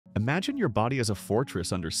Imagine your body as a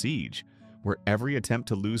fortress under siege, where every attempt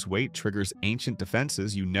to lose weight triggers ancient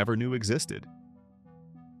defenses you never knew existed.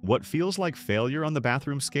 What feels like failure on the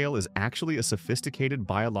bathroom scale is actually a sophisticated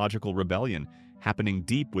biological rebellion happening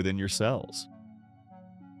deep within your cells.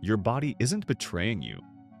 Your body isn't betraying you,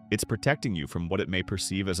 it's protecting you from what it may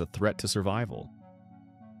perceive as a threat to survival.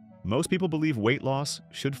 Most people believe weight loss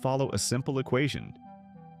should follow a simple equation: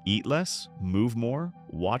 eat less, move more,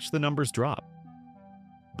 watch the numbers drop.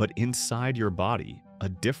 But inside your body, a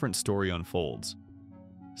different story unfolds.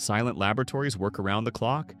 Silent laboratories work around the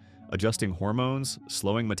clock, adjusting hormones,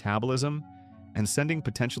 slowing metabolism, and sending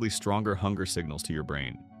potentially stronger hunger signals to your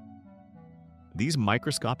brain. These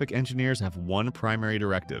microscopic engineers have one primary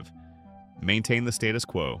directive: maintain the status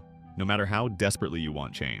quo, no matter how desperately you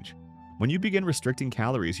want change. When you begin restricting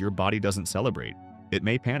calories, your body doesn't celebrate. It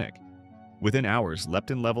may panic. Within hours,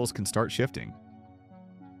 leptin levels can start shifting.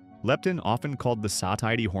 Leptin, often called the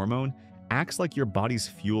satiety hormone, acts like your body's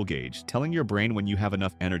fuel gauge, telling your brain when you have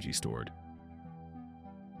enough energy stored.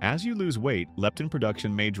 As you lose weight, leptin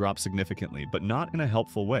production may drop significantly, but not in a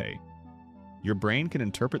helpful way. Your brain can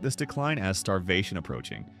interpret this decline as starvation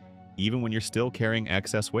approaching, even when you're still carrying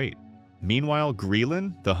excess weight. Meanwhile,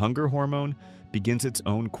 Ghrelin, the hunger hormone, begins its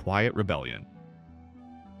own quiet rebellion.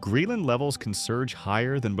 Ghrelin levels can surge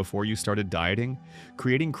higher than before you started dieting,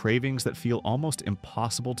 creating cravings that feel almost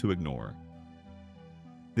impossible to ignore.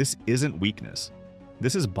 This isn't weakness.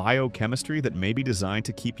 This is biochemistry that may be designed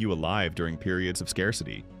to keep you alive during periods of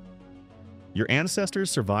scarcity. Your ancestors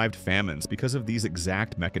survived famines because of these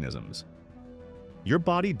exact mechanisms. Your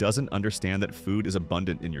body doesn't understand that food is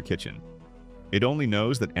abundant in your kitchen. It only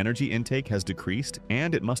knows that energy intake has decreased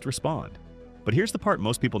and it must respond. But here's the part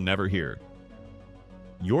most people never hear.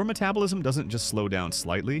 Your metabolism doesn't just slow down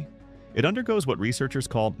slightly, it undergoes what researchers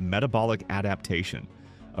call metabolic adaptation,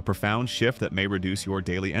 a profound shift that may reduce your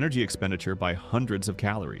daily energy expenditure by hundreds of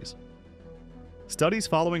calories. Studies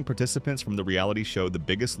following participants from the reality show The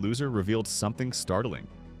Biggest Loser revealed something startling.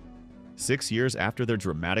 6 years after their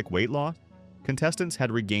dramatic weight loss, contestants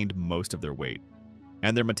had regained most of their weight,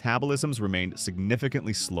 and their metabolisms remained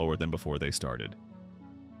significantly slower than before they started.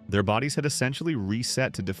 Their bodies had essentially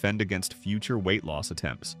reset to defend against future weight loss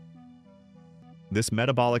attempts. This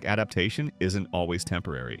metabolic adaptation isn't always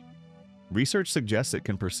temporary. Research suggests it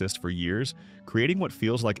can persist for years, creating what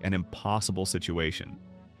feels like an impossible situation.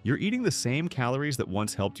 You're eating the same calories that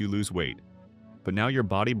once helped you lose weight, but now your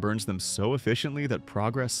body burns them so efficiently that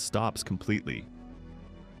progress stops completely.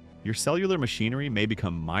 Your cellular machinery may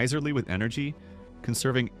become miserly with energy,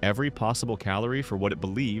 conserving every possible calorie for what it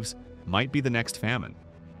believes might be the next famine.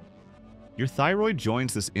 Your thyroid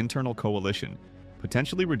joins this internal coalition,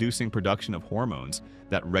 potentially reducing production of hormones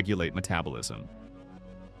that regulate metabolism.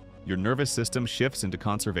 Your nervous system shifts into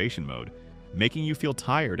conservation mode, making you feel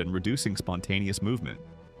tired and reducing spontaneous movement.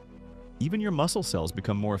 Even your muscle cells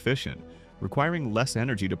become more efficient, requiring less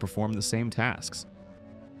energy to perform the same tasks.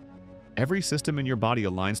 Every system in your body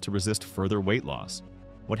aligns to resist further weight loss.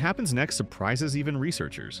 What happens next surprises even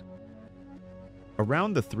researchers.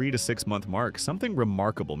 Around the 3 to 6 month mark, something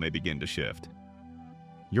remarkable may begin to shift.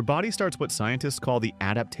 Your body starts what scientists call the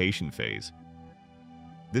adaptation phase.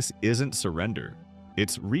 This isn't surrender,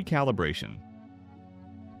 it's recalibration.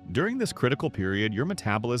 During this critical period, your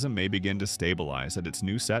metabolism may begin to stabilize at its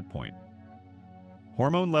new set point.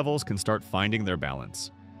 Hormone levels can start finding their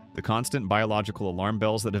balance. The constant biological alarm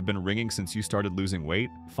bells that have been ringing since you started losing weight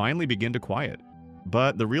finally begin to quiet.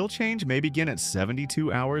 But the real change may begin at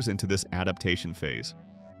 72 hours into this adaptation phase.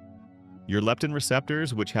 Your leptin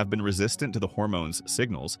receptors, which have been resistant to the hormone's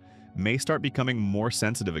signals, may start becoming more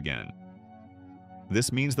sensitive again.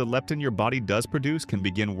 This means the leptin your body does produce can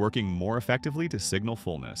begin working more effectively to signal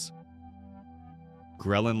fullness.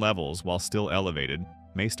 Ghrelin levels, while still elevated,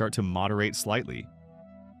 may start to moderate slightly.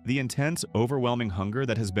 The intense, overwhelming hunger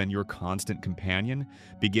that has been your constant companion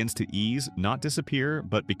begins to ease, not disappear,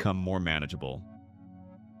 but become more manageable.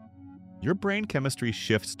 Your brain chemistry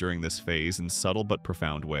shifts during this phase in subtle but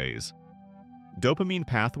profound ways. Dopamine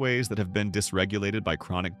pathways that have been dysregulated by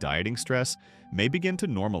chronic dieting stress may begin to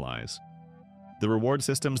normalize. The reward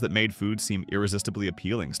systems that made food seem irresistibly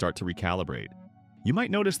appealing start to recalibrate. You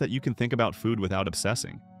might notice that you can think about food without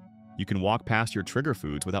obsessing. You can walk past your trigger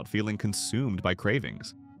foods without feeling consumed by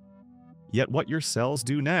cravings. Yet what your cells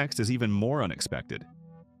do next is even more unexpected.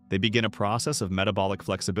 They begin a process of metabolic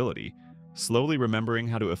flexibility, slowly remembering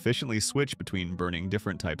how to efficiently switch between burning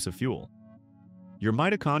different types of fuel. Your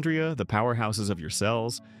mitochondria, the powerhouses of your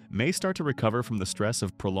cells, may start to recover from the stress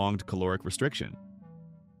of prolonged caloric restriction.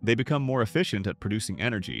 They become more efficient at producing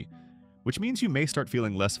energy, which means you may start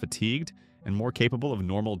feeling less fatigued and more capable of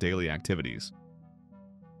normal daily activities.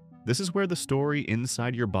 This is where the story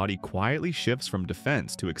inside your body quietly shifts from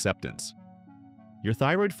defense to acceptance. Your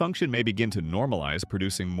thyroid function may begin to normalize,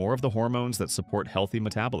 producing more of the hormones that support healthy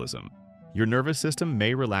metabolism. Your nervous system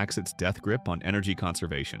may relax its death grip on energy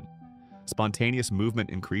conservation. Spontaneous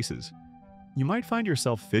movement increases. You might find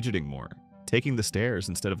yourself fidgeting more, taking the stairs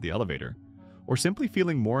instead of the elevator, or simply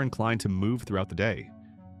feeling more inclined to move throughout the day.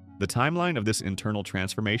 The timeline of this internal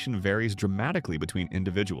transformation varies dramatically between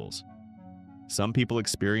individuals. Some people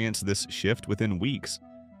experience this shift within weeks,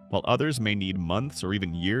 while others may need months or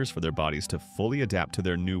even years for their bodies to fully adapt to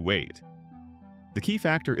their new weight. The key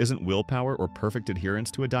factor isn't willpower or perfect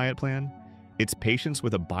adherence to a diet plan, it's patience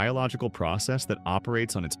with a biological process that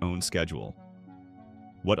operates on its own schedule.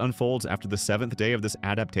 What unfolds after the 7th day of this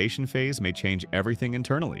adaptation phase may change everything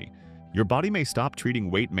internally. Your body may stop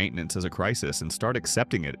treating weight maintenance as a crisis and start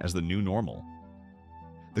accepting it as the new normal.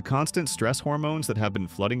 The constant stress hormones that have been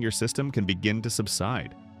flooding your system can begin to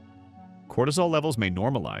subside. Cortisol levels may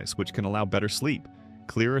normalize, which can allow better sleep,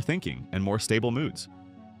 clearer thinking, and more stable moods.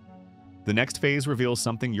 The next phase reveals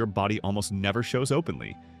something your body almost never shows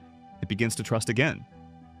openly. It begins to trust again.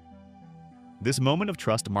 This moment of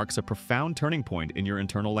trust marks a profound turning point in your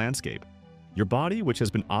internal landscape. Your body, which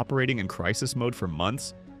has been operating in crisis mode for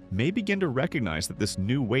months, may begin to recognize that this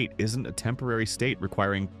new weight isn't a temporary state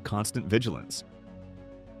requiring constant vigilance.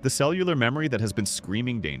 The cellular memory that has been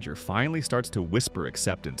screaming danger finally starts to whisper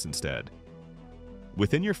acceptance instead.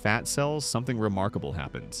 Within your fat cells, something remarkable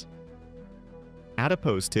happens.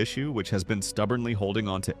 Adipose tissue, which has been stubbornly holding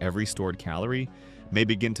on to every stored calorie, may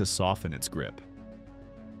begin to soften its grip.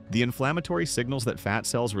 The inflammatory signals that fat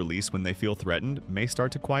cells release when they feel threatened may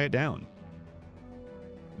start to quiet down.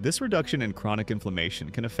 This reduction in chronic inflammation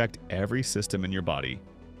can affect every system in your body.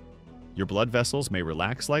 Your blood vessels may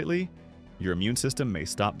relax slightly, your immune system may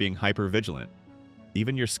stop being hypervigilant.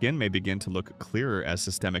 Even your skin may begin to look clearer as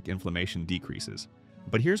systemic inflammation decreases.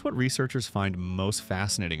 But here's what researchers find most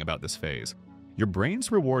fascinating about this phase. Your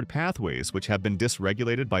brain's reward pathways, which have been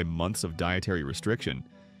dysregulated by months of dietary restriction,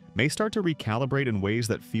 may start to recalibrate in ways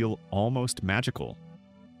that feel almost magical.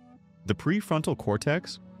 The prefrontal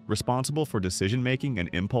cortex, responsible for decision-making and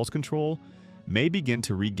impulse control, may begin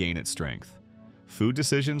to regain its strength. Food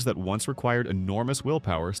decisions that once required enormous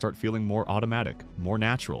willpower start feeling more automatic, more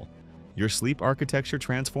natural. Your sleep architecture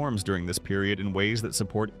transforms during this period in ways that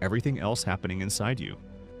support everything else happening inside you.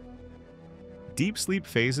 Deep sleep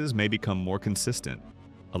phases may become more consistent,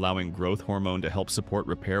 allowing growth hormone to help support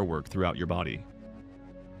repair work throughout your body.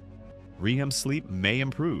 REM sleep may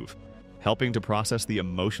improve, helping to process the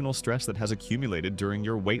emotional stress that has accumulated during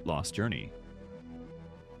your weight loss journey.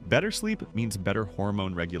 Better sleep means better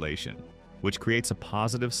hormone regulation, which creates a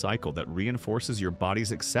positive cycle that reinforces your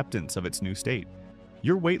body's acceptance of its new state.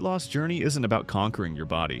 Your weight loss journey isn't about conquering your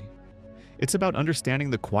body. It's about understanding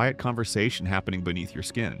the quiet conversation happening beneath your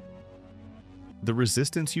skin. The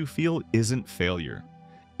resistance you feel isn't failure.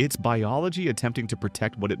 It's biology attempting to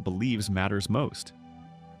protect what it believes matters most.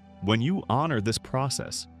 When you honor this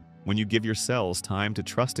process, when you give your cells time to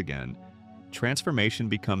trust again, transformation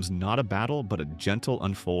becomes not a battle but a gentle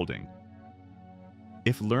unfolding.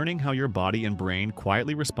 If learning how your body and brain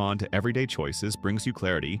quietly respond to everyday choices brings you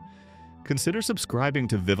clarity, consider subscribing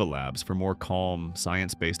to Viva Labs for more calm,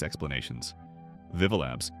 science-based explanations. Viva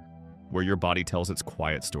Labs, where your body tells its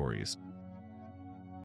quiet stories.